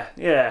 Yeah.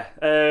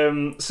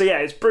 So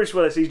it's Bruce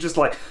Willis. He's just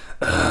like,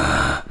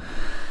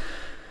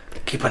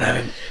 keep on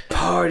having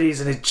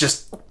parties, and it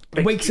just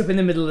Wakes up in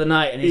the middle of the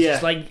night and it's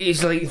just like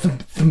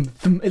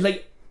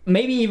like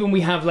maybe even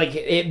we have like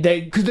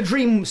because the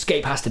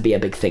dreamscape has to be a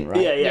big thing,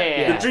 right?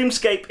 Yeah. The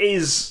dreamscape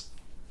is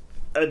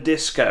a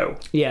disco.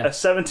 Yeah. A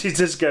 70s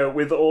disco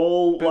with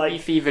all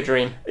Like fever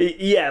dream.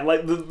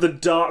 like the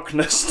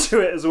darkness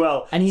to it as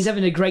well. And he's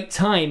having a great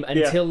time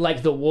until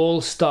like the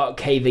walls start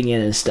caving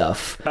in and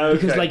stuff.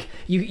 Okay. Because like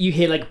you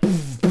hear like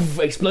poof, poof,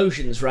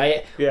 explosions,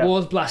 right? Yeah.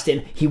 Walls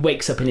blasting. He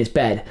wakes up in his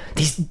bed.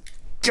 These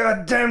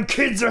goddamn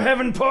kids are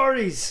having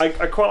parties. I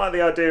quite like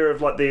the idea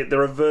of like the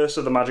reverse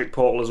of the magic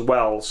portal as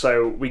well.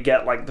 So we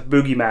get like the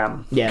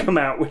boogeyman come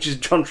out, which is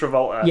John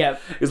Travolta. Yeah.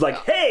 He's like,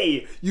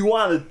 hey, you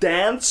want to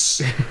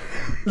dance,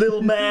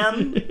 little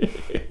man?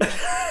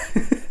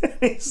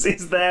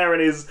 he's there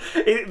and he's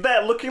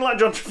there looking like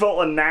John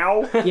Travolta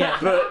now,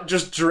 but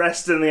just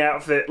dressed in the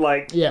outfit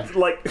like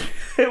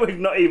we've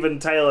not even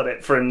tailored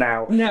it for him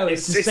now. No,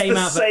 it's the same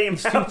outfit. Same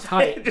it's too outfit,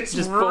 tight.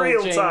 just real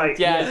bulging. tight.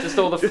 Yeah, just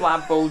all the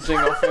flab bulging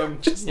off him.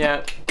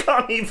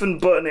 Can't even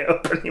button it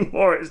up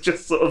anymore. It's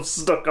just sort of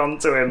stuck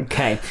onto him.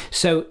 Okay,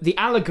 so the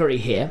allegory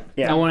here,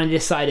 I want to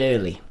decide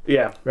early,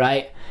 Yeah.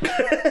 right?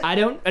 I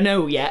don't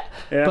know yet,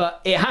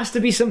 but it has to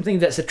be something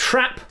that's a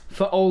trap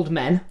for old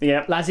men.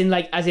 Yeah. As in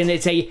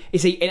it's an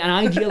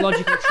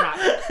ideological trap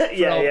for old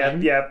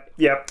men.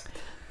 Yeah.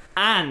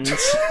 And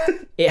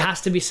it has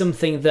to be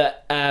something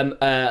that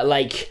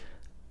like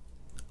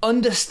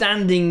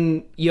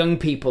understanding young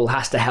people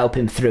has to help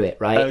him through it,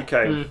 right?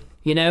 Okay.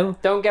 You know?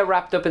 Don't get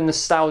wrapped up in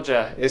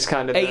nostalgia. Is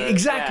kind of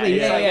Exactly,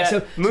 it's yeah.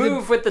 So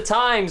move with the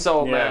times,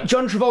 old man.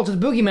 John Travolta's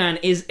Boogeyman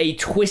is a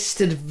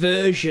twisted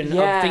version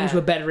Yeah. of Things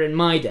Were Better in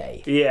My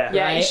Day. Yeah.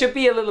 Yeah, Right? it should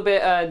be a little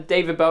bit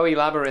David Bowie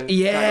Labyrinth.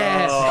 Yeah,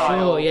 kind of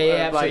style, sure.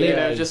 Yeah, like,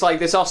 absolutely. just like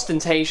this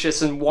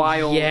ostentatious and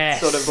wild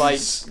Yes. sort of like,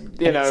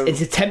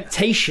 It's a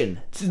temptation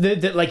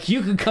that like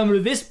you can come to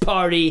this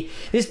party.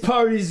 This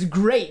party is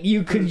great.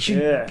 You can.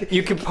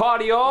 you can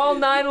party all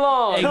night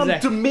long. Come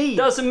Exactly. to me.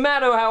 Doesn't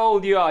matter how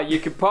old you are, you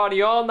can party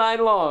all night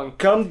long.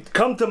 Come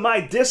to my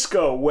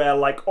disco where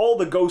like all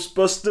the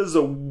Ghostbusters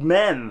are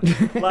men.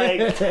 Like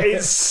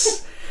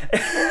it's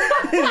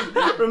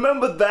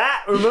remember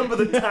that? Remember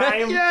the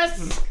time?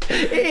 Yes,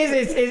 it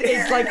is.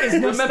 It's like it's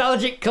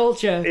nostalgic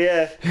culture.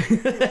 Yeah.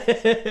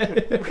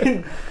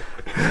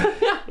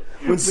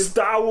 When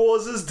Star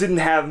Warses didn't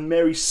have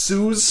Mary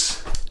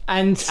Sue's.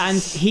 And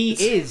he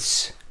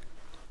is.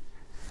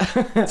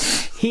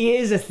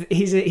 he's a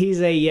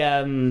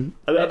I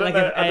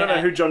don't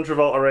know who John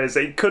Travolta is.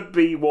 It could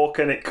be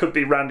Walken, it could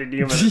be Randy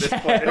Newman at this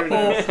point. Who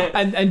knows?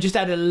 and just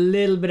add a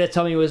little bit of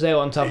Tommy Wiseau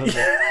on top of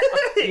it.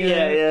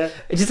 Yeah.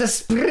 Just a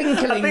sprinkling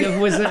of I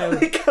Wiseau.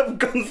 think I've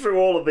gone through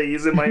all of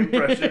these in my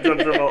impression of John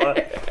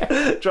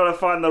Travolta. Trying to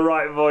find the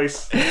right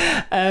voice.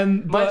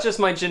 Mine's just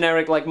my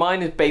generic, like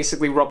mine is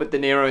basically Robert De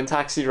Niro in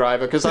Taxi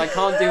Driver because I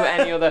can't do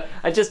any other.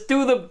 I just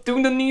do the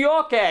New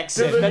York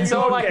accent. the That's New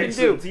all York I can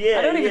accent. do. Yeah,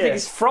 I don't even yeah. think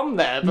he's from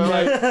there, but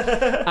like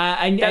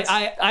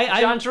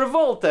John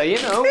Travolta, you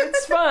know,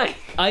 it's fine.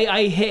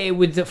 I hit it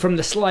with from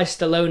the Sly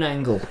Stallone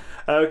angle.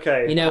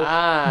 Okay. You know,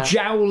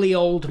 jowly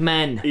old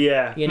men.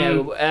 Yeah. You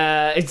know,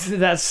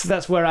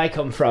 that's where I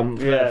come from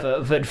for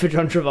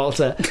John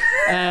Travolta.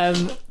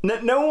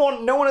 No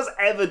one has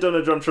ever done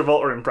a John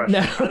Travolta impression. No.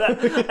 I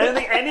don't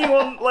think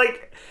anyone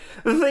like.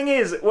 The thing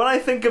is, when I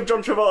think of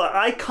John Travolta,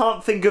 I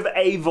can't think of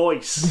a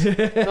voice.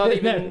 Not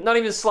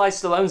even Sly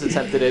Stallone's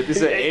attempted it. They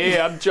say, "Hey,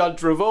 I'm John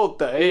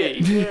Travolta." Hey,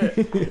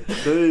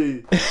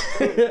 Hey,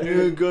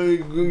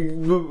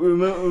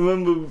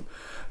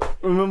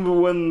 remember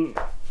when?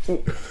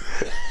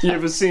 you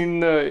ever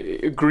seen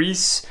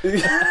Grease?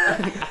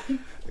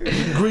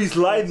 Grease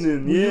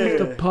Lightning, yeah.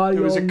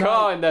 There was a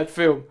car in that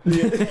film.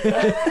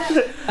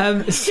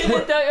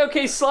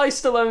 Okay, Sly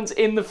Stallone's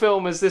in the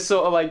film as this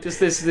sort of like just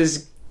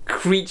this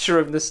creature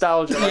of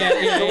nostalgia.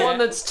 The one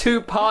that's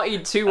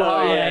partied too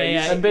hard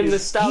and been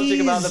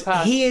nostalgic about the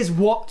past. He is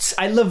what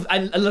I love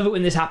it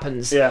when this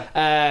happens.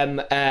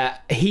 Yeah.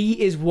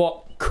 He is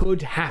what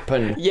could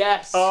happen.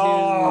 Yes.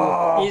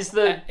 He's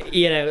the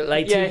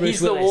to Bruce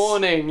he's Willis. the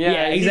warning.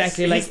 Yeah,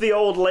 exactly. He's the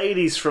old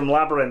ladies from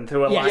Labyrinth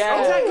who are like,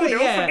 exactly, don't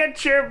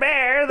forget your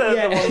bear.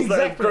 They're the ones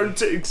that have grown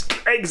to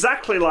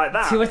exactly like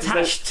that. To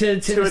attach to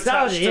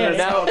nostalgia.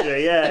 Nostalgia,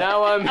 yeah.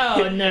 Now I'm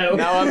Oh no.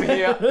 now I'm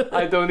here.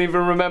 I don't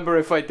even remember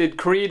if I did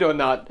Creed or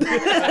not.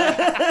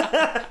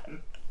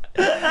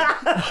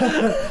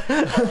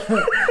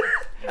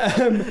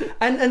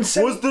 And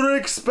so Was there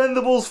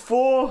Expendables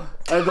 4?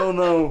 I don't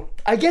know.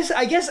 I guess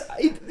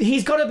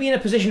he's got to be in a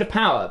position of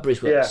power,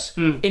 Bruce Willis,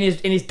 in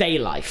his day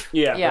life.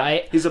 Yeah.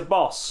 Right. He's a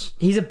boss.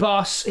 He's a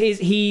boss.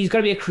 He's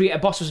got to be a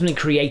boss of something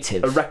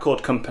creative. A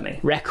record company.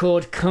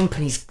 Record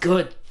company's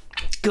good,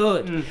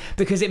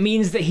 because it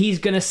means that he's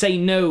going to say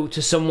no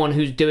to someone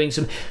who's doing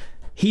some.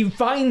 He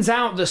finds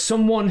out that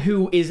someone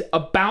who is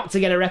about to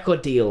get a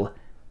record deal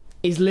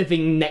is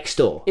living next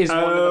door. Is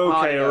one of the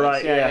party guys.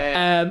 Right,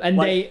 yeah. And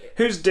Like,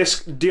 who's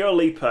Dua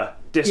Lipa,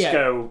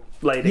 disco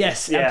lady?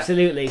 Yes, yeah.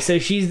 absolutely. So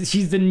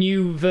she's the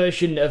new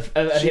version of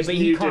him, She's but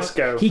new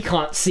disco. he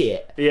can't see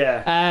it.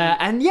 Yeah.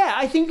 And yeah,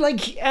 I think like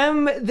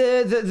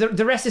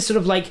the rest is sort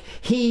of like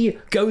he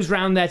goes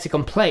round there to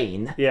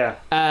complain. Yeah.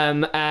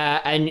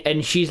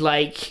 And she's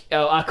like,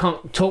 oh, I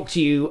can't talk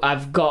to you.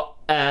 I've got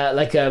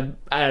like a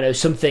I don't know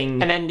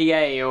something. An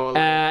NDA or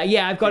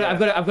I've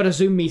got a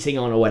Zoom meeting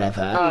on or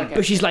whatever. Okay.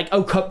 But she's like,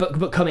 oh,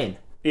 but come in.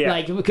 Yeah.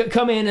 Like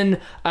come in and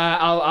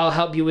I'll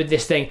help you with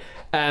this thing.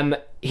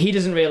 He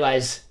doesn't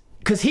realize.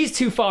 Because he's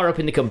too far up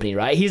in the company,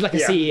 right? He's like a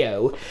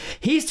CEO.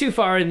 He's too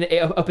far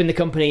up in the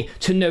company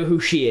to know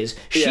who she is.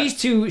 She's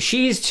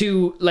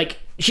too like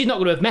she's not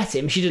going to have met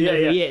him. She doesn't know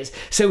who he is.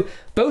 So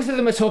both of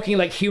them are talking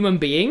like human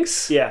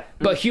beings. Yeah.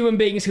 But human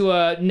beings who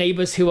are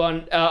neighbors who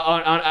are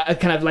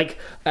kind of like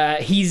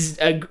he's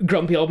a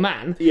grumpy old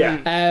man.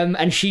 Yeah.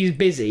 And she's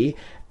busy,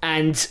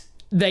 and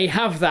they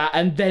have that,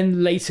 and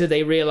then later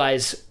they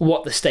realize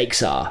what the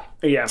stakes are.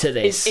 Yeah. To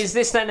this. Is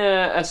this then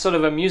a sort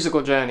of a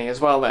musical journey as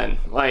well then?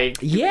 Like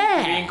do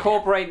we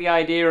incorporate the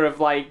idea of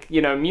like,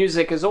 you know,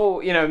 music as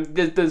all, you know,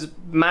 there's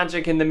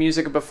magic in the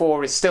music of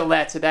before is still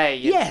there today.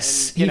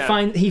 Yes,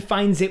 and, he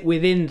finds it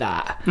within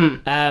that.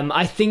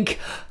 I think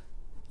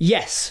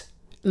yes,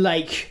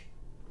 like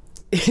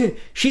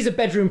she's a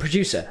bedroom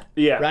producer.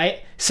 Yeah. Right?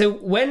 So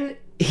when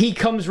he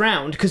comes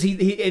round because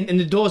he and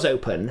the door's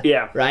open.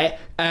 Yeah. Right.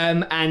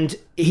 And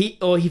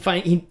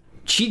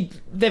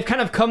they've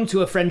kind of come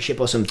to a friendship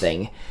or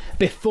something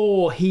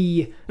before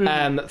he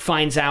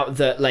finds out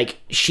that like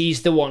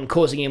she's the one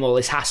causing him all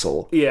this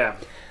hassle. Yeah.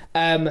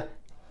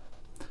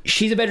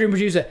 She's a bedroom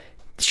producer.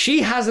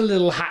 she has a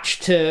little hatch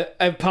to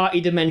a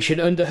party dimension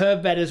under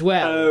her bed as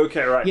well.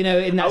 Okay, right. You know,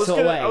 in that sort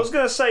of way. I was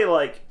going to say,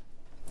 like,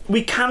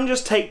 we can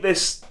just take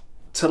this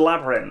to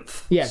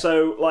Labyrinth. Yeah.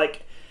 So,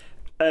 like,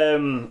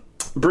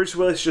 Bruce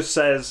Willis just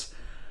says,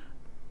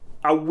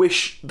 I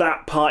wish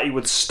that party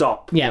would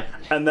stop. Yeah.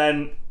 And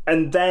then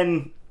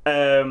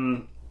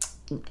John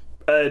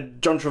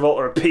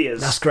Travolta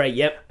appears. That's great,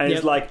 yep. And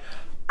he's like,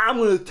 I'm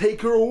going to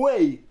take her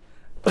away.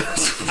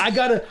 I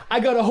got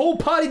a whole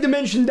party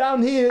dimension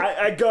down here.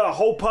 I got a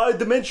whole party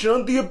dimension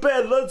under your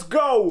bed. Let's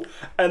go.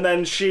 And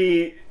then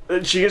she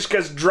just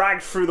gets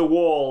dragged through the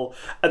wall.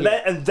 And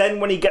then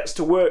when he gets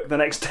to work the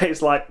next day,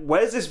 it's like,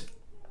 where's this?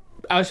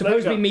 I was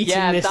supposed to be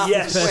meeting this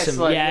person.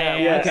 Like,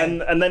 Yeah.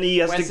 Okay. And then he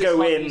has to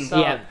go in.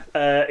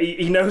 Yeah.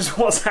 He knows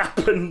what's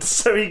happened,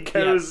 so he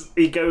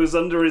goes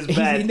under his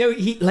bed.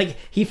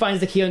 He finds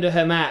the key under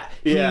her mat.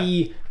 Yeah.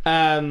 He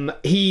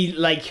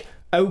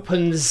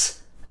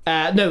opens.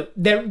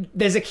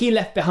 There's a key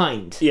left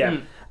behind.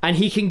 Yeah. And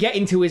he can get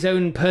into his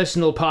own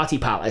personal party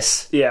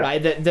palace. Yeah.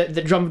 Right.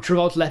 That John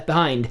Travolta left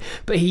behind,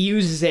 but he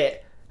uses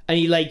it, and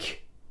he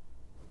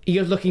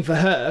goes looking for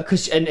her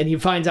and he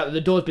finds out that the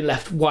door's been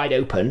left wide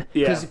open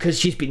because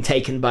she's been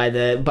taken by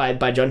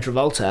John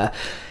Travolta.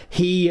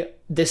 He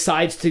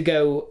decides to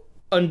go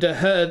under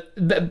her,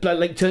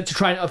 like to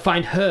try and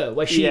find her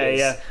where she is,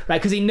 right?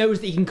 Because he knows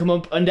that he can come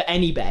up under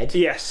any bed.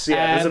 Yes,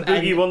 there's a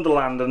Boogie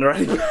Wonderland under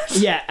any bed.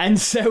 Yeah, and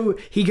so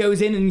he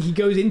goes in and he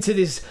goes into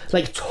this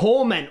like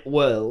torment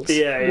world,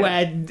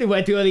 where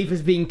Dua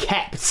Lipa's being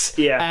kept,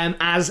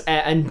 as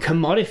and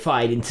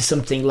commodified into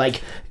something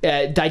like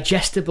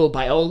digestible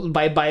by a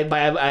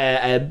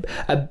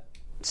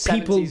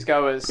 70s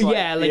goers, bored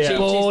she's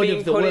being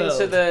of the put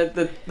world. into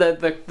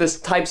the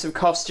types of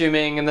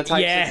costuming and the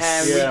types of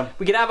hair. Yeah.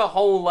 We could have a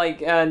whole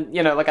like a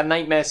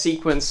nightmare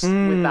sequence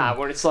with that,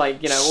 where it's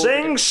like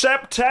Sing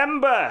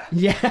September.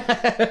 Yeah.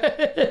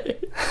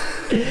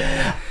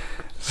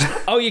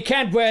 Oh, you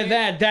can't wear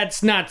that.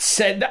 That's not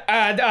said.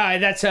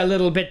 That's a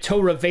little bit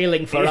too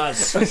revealing for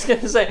us. I was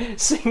going to say,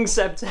 Sing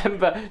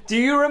September. Do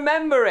you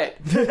remember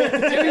it? Do you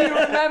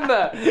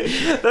remember?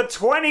 The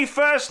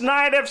 21st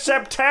night of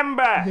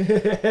September.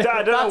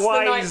 I don't know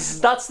why.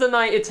 That's the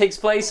night it takes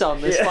place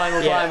on, this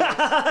final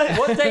climax.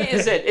 What date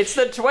is it? It's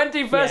the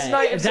 21st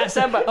night of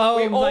September.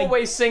 We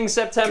always sing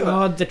September.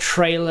 God, the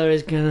trailer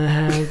is going to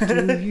have,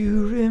 do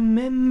you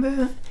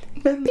remember?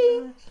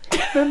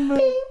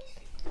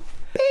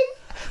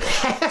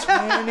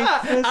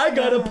 I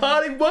got a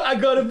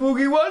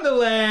Boogie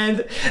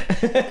Wonderland.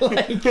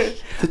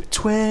 The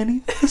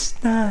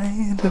 20th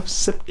night of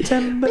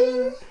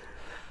September.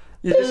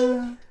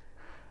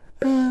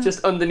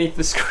 Just underneath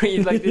the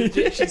screen, like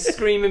she's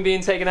screaming,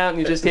 being taken out, and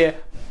you just hear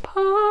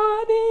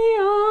 "Party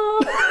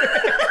on."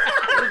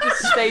 It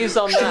just stays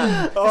on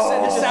that.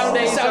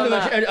 The sound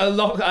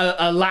of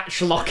a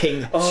latch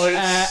locking. Oh,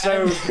 it's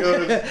so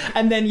good.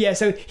 And then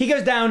so he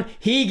goes down.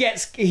 He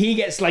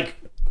gets like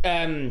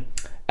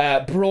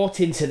brought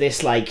into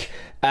this like.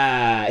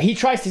 He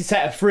tries to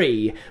set her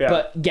free,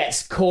 but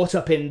gets caught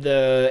up in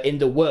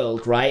the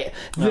world, right?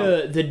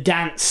 The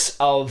dance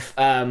of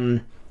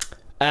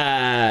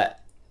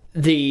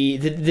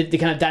the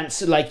kind of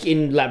dance like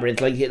in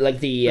Labyrinth, like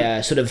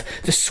the sort of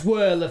the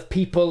swirl of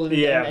people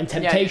and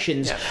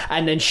temptations,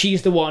 and then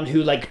she's the one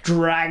who like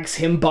drags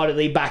him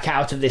bodily back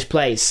out of this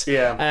place.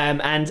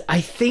 And I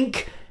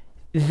think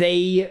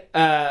they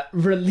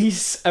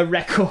release a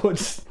record.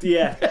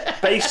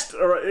 Based.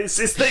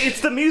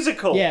 It's the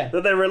musical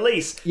that they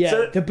release.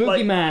 So, the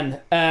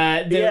Boogeyman.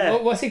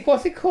 What's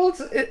it called?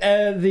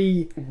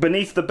 The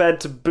Beneath the Bed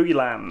to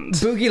Boogieland.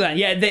 Boogieland.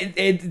 Yeah.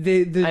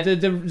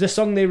 The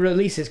song they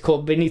release is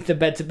called Beneath the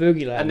Bed to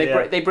Boogieland. And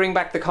they bring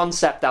back the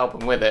concept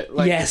album with it.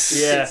 Like, yes.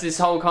 It's this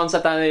whole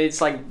concept, and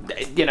it's like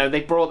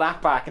they brought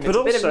that back, and it's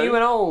a bit of new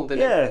and old.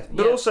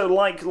 Also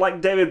like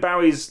David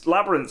Bowie's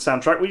Labyrinth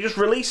soundtrack, we just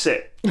release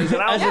it.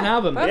 As an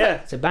album. Yeah.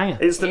 It's a banger.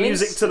 It's the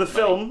music to the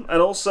film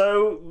and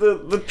also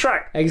the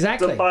track.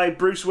 Exactly. Done by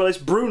Bruce Willis,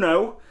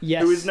 Bruno,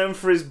 who is known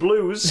for his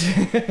blues,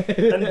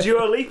 and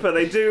Dua Lipa.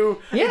 They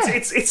do.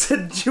 It's a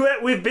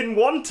duet we've been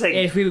wanting.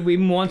 Yeah, we've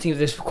been wanting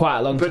this for quite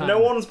a long time. But no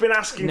one's been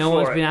asking for it. No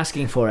one's been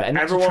asking for it, and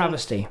that's a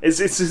travesty.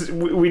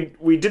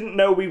 We didn't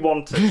know we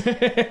wanted.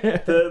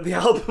 the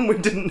album we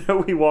didn't know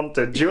we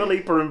wanted. Dua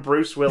Lipa and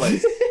Bruce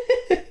Willis.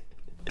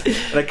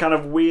 And a kind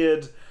of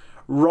weird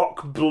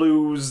rock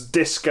blues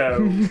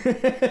disco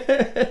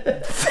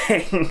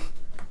thing.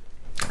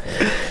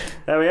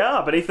 There we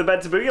are, Beneath the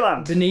Bed to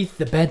Boogieland. Beneath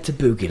the Bed to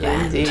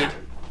Boogieland. Indeed.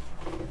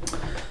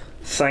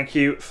 Thank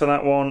you for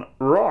that one,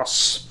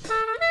 Ross.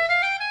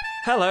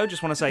 Hello,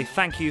 just want to say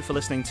thank you for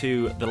listening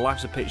to the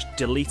Life's a Pitch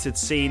deleted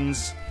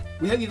scenes.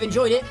 We hope you've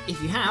enjoyed it.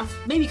 If you have,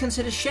 maybe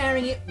consider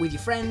sharing it with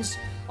your friends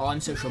on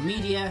social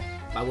media,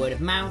 by word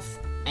of mouth,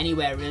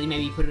 anywhere really.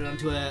 Maybe put it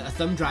onto a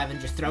thumb drive and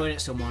just throw it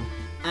at someone.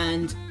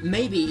 And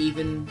maybe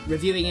even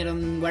reviewing it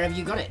on wherever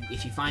you got it.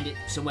 If you find it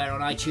somewhere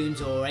on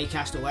iTunes or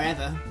Acast or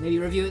wherever, maybe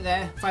review it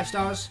there. 5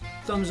 stars,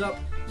 thumbs up,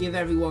 give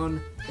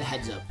everyone the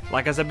heads up.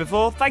 Like I said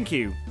before, thank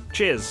you.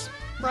 Cheers.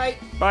 Right.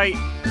 Bye.